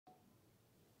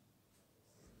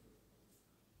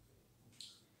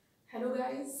Hello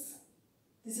guys,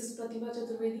 this is Pratima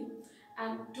Chaturvedi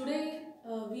and today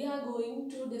we are going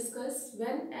to discuss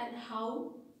when and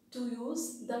how to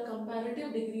use the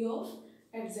comparative degree of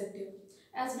adjective.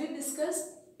 As we discussed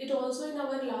it also in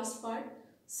our last part,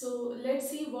 so let's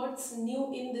see what's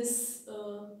new in this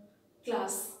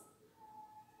class.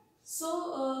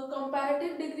 So,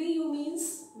 comparative degree you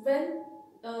means when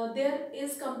there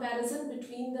is comparison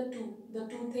between the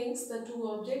two things, the two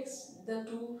objects, the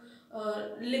two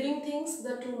living things,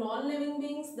 the two non-living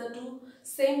beings, the two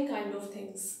same kind of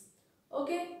things.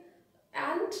 Okay,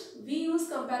 and we use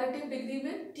comparative degree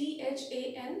with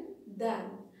THAN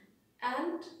than.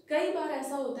 And कई बार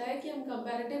ऐसा होता है कि हम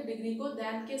comparative degree को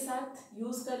then के साथ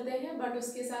use करते हैं, बट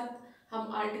उसके साथ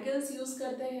हम आर्टिकल्स यूज़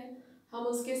करते हैं, हम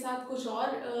उसके साथ कुछ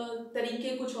और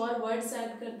तरीके, कुछ और वर्ड्स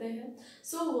ऐड करते हैं.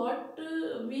 So what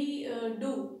we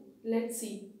do, let's see.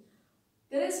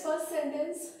 There is first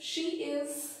sentence, she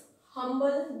is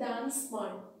humble than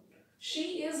smart. She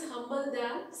is humble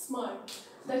than smart.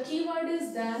 The key word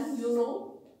is than. You know,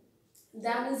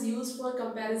 than is used for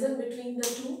comparison between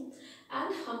the two.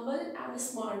 And humble and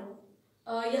smart.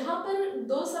 यहाँ पर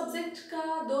दो subject का,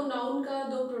 दो noun का,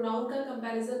 दो pronoun का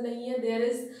comparison नहीं है. There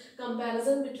is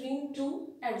comparison between two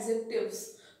adjectives.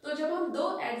 तो जब हम दो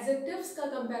एडजेक्टिव्स का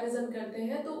कंपैरिजन करते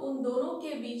हैं तो उन दोनों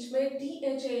के बीच में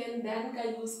THAN than का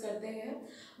यूज करते हैं.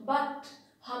 बट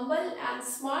हम्बल एंड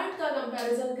स्मार्ट का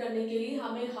कंपैरिजन करने के लिए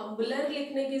हमें हम्बलर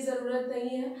लिखने की जरूरत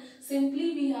नहीं है. Simply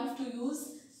we have to use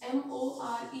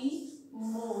MORE,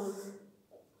 more.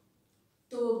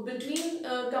 So between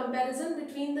comparison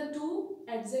between the two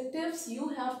adjectives, you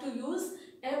have to use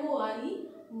MORE,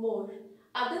 more.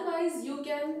 Otherwise, you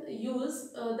can use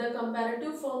the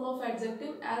comparative form of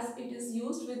adjective as it is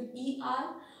used with ER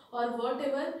or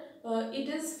whatever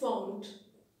it is formed.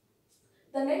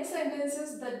 The next sentence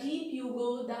is, the deep you go,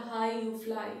 the high you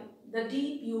fly. The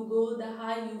deep you go, the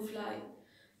high you fly.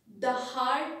 The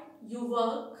hard you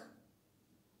work,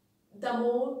 the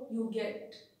more you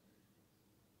get.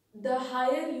 The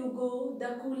higher you go, the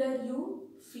cooler you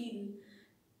feel.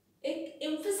 एक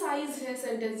emphasize है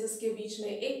sentences के बीच में,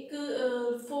 एक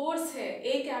force है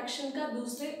एक action का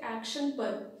दूसरे action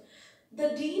पर. The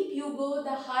deep you go,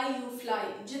 the high you fly.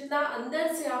 जितना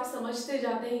अंदर से आप समझते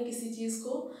जाते हैं किसी चीज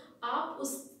को, आप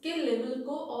उसके लेवल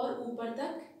को और ऊपर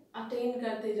तक attain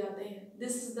करते जाते हैं.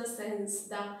 This is the sense.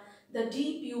 The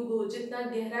deep you go, जितना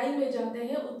गहराई में जाते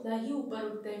हैं उतना ही ऊपर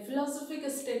उठते हैं. Philosophic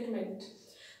statement.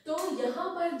 तो यहाँ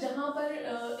पर जहाँ पर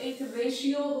एक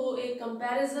रेशियो हो, एक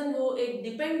कंपैरिजन हो, एक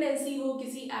डिपेंडेंसी हो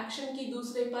किसी एक्शन की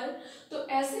दूसरे पर, तो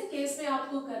ऐसे केस में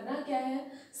आपको करना क्या है,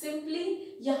 सिंपली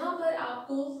यहाँ पर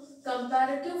आपको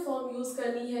कंपैरेटिव फॉर्म यूज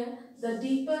करनी है. The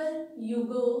deeper you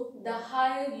go, the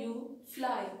hire you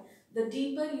fly. The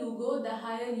deeper you go, the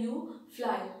hire you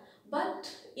fly. But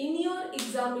in your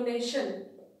examination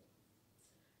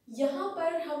यहाँ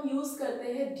पर हम यूज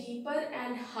करते हैं deeper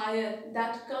and higher,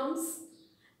 that comes.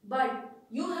 But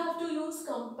you have to use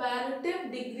comparative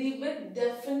degree with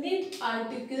definite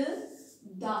article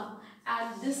the,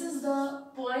 and this is the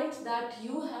point that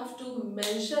you have to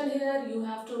mention here, you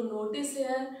have to notice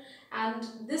here,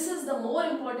 and this is the more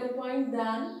important point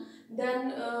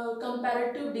than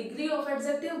comparative degree of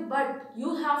adjective. But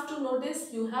you have to notice,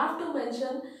 you have to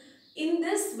mention. In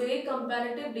this way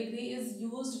comparative degree is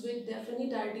used with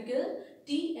definite article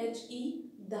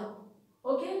the.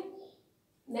 Okay,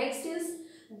 next is,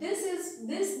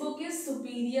 this book is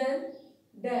superior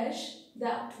dash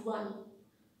that one.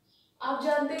 आप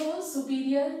जानते हो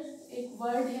superior एक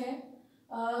word है.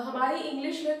 हमारी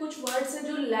English में कुछ words हैं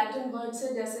जो लैटिन वर्ड्स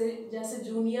हैं, जैसे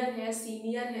जूनियर है,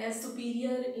 सीनियर है,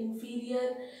 सुपीरियर,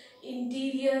 इंफीरियर,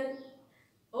 इंटीरियर.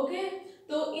 ओके,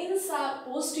 तो इन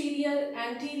पोस्टीरियर,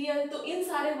 एंटीरियर, तो इन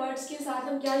सारे वर्ड्स के साथ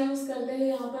हम क्या यूज करते हैं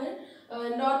यहाँ पर.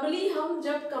 नॉर्मली हम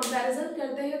जब कंपैरिजन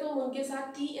करते हैं तो हम उनके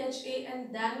साथ THAN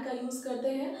than का यूज करते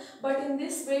हैं. But in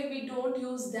this way we don't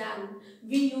use than,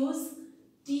 we use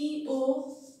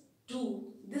TO2.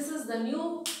 This is the new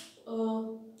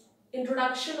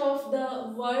introduction of the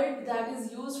word that is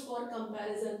used for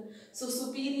comparison. So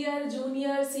superior,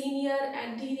 junior, senior,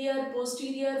 anterior,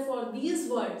 posterior, for these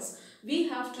words we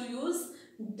have to use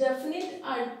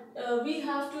we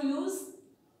have to use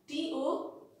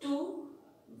TO2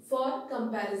 for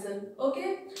comparison. Okay,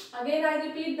 again I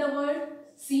repeat the word: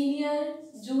 senior,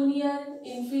 junior,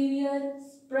 inferior,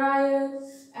 prior,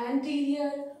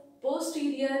 anterior,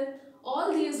 posterior.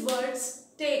 All these words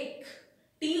take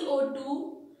TO2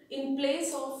 in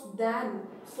place of than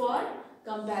for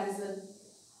comparison.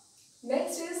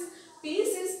 Next is,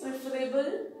 peace is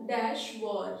preferable dash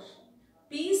war.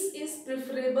 Peace is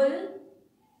preferable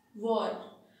war.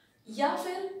 या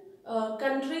फिर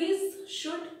countries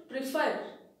should prefer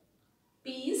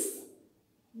peace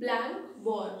blank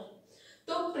war.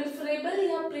 तो preferable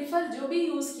या prefer जो भी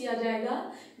use किया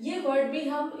जाएगा, ये word भी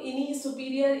हम इन्हीं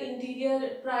सुपीरियर इंटीरियर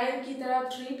प्रायर की तरह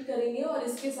ट्रीट करेंगे और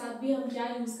इसके साथ भी हम क्या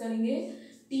यूज करेंगे,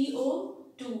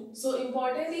 TO2। सो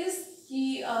इम्पॉर्टेंट इज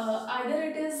कि आइदर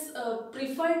इट इज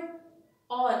प्रिफर्ड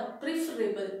और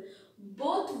preferable,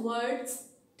 both words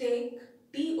take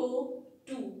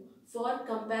TO2 for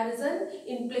comparison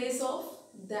in place of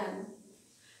than.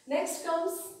 Next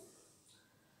comes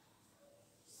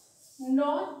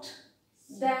not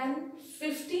than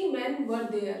 50 men were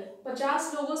there.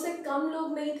 50 लोगों से कम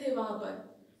लोग नहीं थे वहां पर.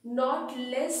 Not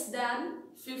less than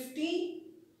 50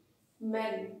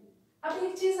 men. अब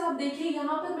एक चीज आप देखिए,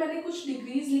 यहाँ पर मैंने कुछ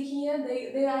डिग्रीज लिखी हैं.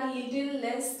 They are little,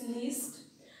 less, least.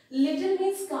 Little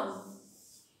means come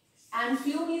and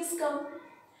few means come.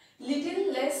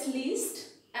 Little, less, least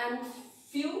and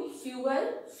few, fewer,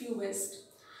 fewest.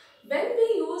 When we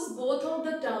use both of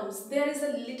the terms, there is a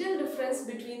little difference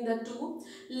between the two.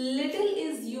 Little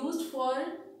is used for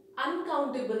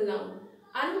uncountable noun.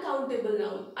 Uncountable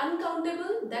noun.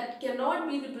 Uncountable, that cannot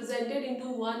be represented into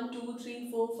 1, 2,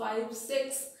 3, 4, 5,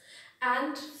 6.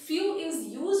 And few is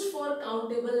used for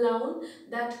countable noun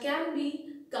that can be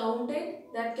counted,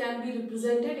 that can be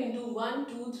represented into 1,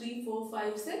 2, 3, 4,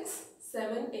 5, 6,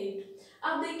 7, 8.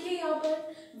 अब देखिए यहाँ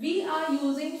पर we are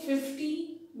using 50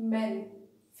 men.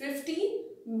 50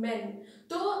 men.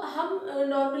 तो हम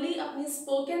normally अपनी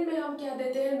spoken में हम क्या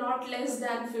देते हैं, नॉट लेस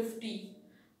देन 50,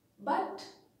 बट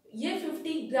ये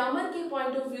 50 ग्रामर के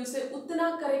पॉइंट ऑफ व्यू से उतना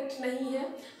करेक्ट नहीं है.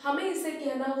 हमें इसे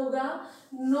कहना होगा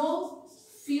no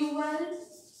fewer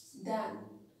than.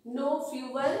 No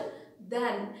fewer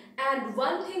than. And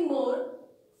one thing more,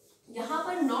 यहाँ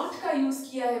पर नॉट का यूज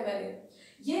किया है मैंने.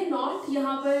 ये नॉट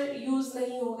यहाँ पर यूज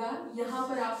नहीं होगा. यहाँ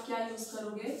पर आप क्या यूज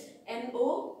करोगे, NO,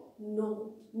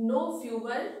 no. No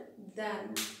fewer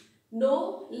than,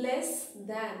 no less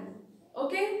than.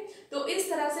 Okay, तो इस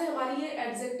तरह से हमारी ये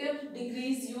एडजेक्टिव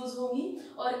डिग्रीज यूज होंगी.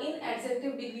 और इन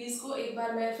एडजेक्टिव डिग्रीज को एक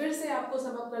बार मैं फिर से आपको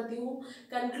समअप करती हूँ.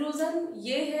 कंक्लूजन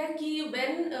ये है कि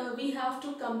when we have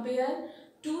to compare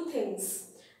two things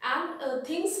and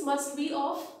things must be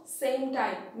of same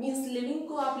type. Means living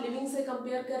को आप लिविंग से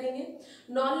कंपेयर करेंगे,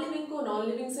 नॉन लिविंग को नॉन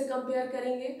लिविंग से कंपेयर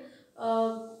करेंगे,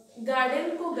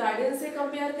 गार्डन को गार्डन से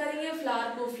कंपेयर करेंगे,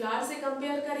 फ्लावर को फ्लावर से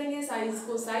कंपेयर करेंगे, साइज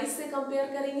को साइज से कंपेयर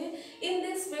करेंगे. इन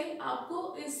दिस वे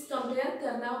आपको इस कंपेयर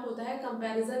करना होता है.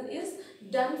 Comparison is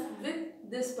done with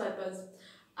this purpose.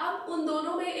 अब उन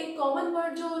दोनों में एक कॉमन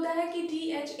वर्ड जो होता है कि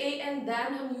THAN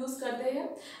देन हम यूज करते हैं,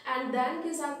 एंड देन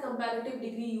के साथ कंपैरेटिव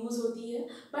डिग्री यूज होती है.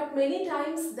 But many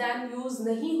times then use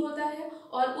नहीं होता है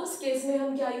और उस केस में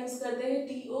हम क्या यूज करते हैं,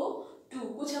 TO2.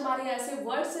 कुछ हमारे ऐसे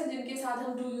वर्ड्स हैं जिनके साथ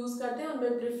हम टू यूज करते हैं,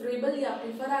 उनमें प्रिफरेबल या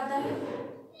प्रिफर आता है.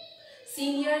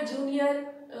 सीनियर, जूनियर,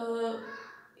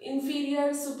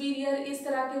 इंफीरियर, सुपीरियर, इस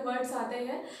तरह के वर्ड्स आते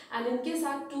हैं एंड इनके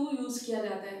साथ टू यूज किया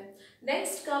जाता है.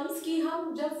 नेक्स्ट कम्स कि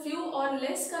हम जब फ्यू और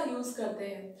लेस का यूज करते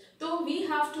हैं तो we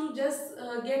have to just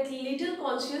get little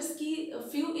conscious कि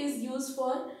few is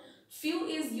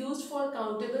used for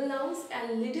countable nouns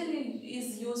and little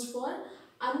is used for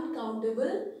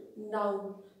uncountable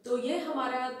noun. तो ये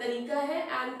हमारा तरीका है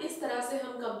एंड इस तरह से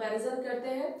हम कंपैरिजन करते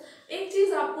हैं. एक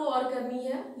चीज आपको और करनी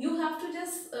है, you have to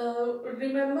just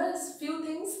remember few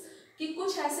things कि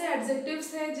कुछ ऐसे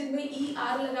एडजेक्टिव्स हैं जिनमें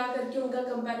ER लगा करके उनका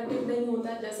कंपैरेटिव नहीं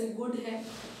होता. जैसे गुड है,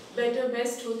 बेटर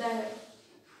बेस्ट होता है.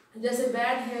 जैसे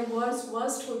बैड है, वर्स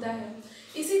वर्स्ट होता है.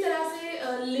 इसी तरह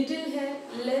से लिटिल है,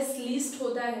 लेस लीस्ट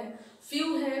होता है.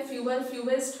 फ्यू है, फ्यूअर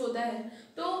फ्यूएस्ट होता है.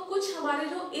 तो कुछ हमारे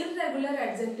जो इररेगुलर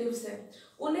एडजेक्टिव्स हैं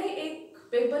उन्हें एक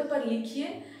पेपर पर लिखिए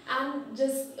एंड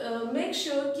जस्ट मेक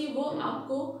श्योर कि वो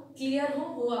आपको क्लियर हो,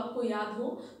 वो आपको याद हो.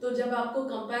 तो जब आपको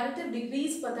कंपैरेटिव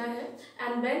डिग्रीज पता है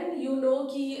एंड व्हेन यू नो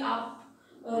कि आप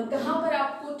कहाँ पर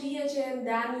आपको THAN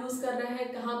देन यूज करना है,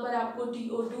 कहाँ पर आपको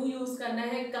TO2 यूज करना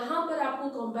है, कहाँ पर आपको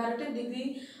comparative degree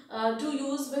to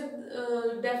use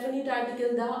with definite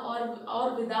article the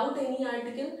और without any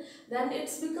article, then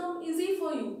it's become easy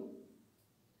for you.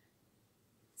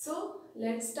 So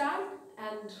let's start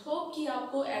and hope कि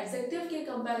आपको एडजेक्टिव के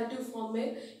कंपैरेटिव फॉर्म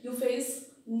में you face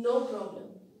no problem.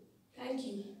 Thank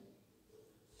you.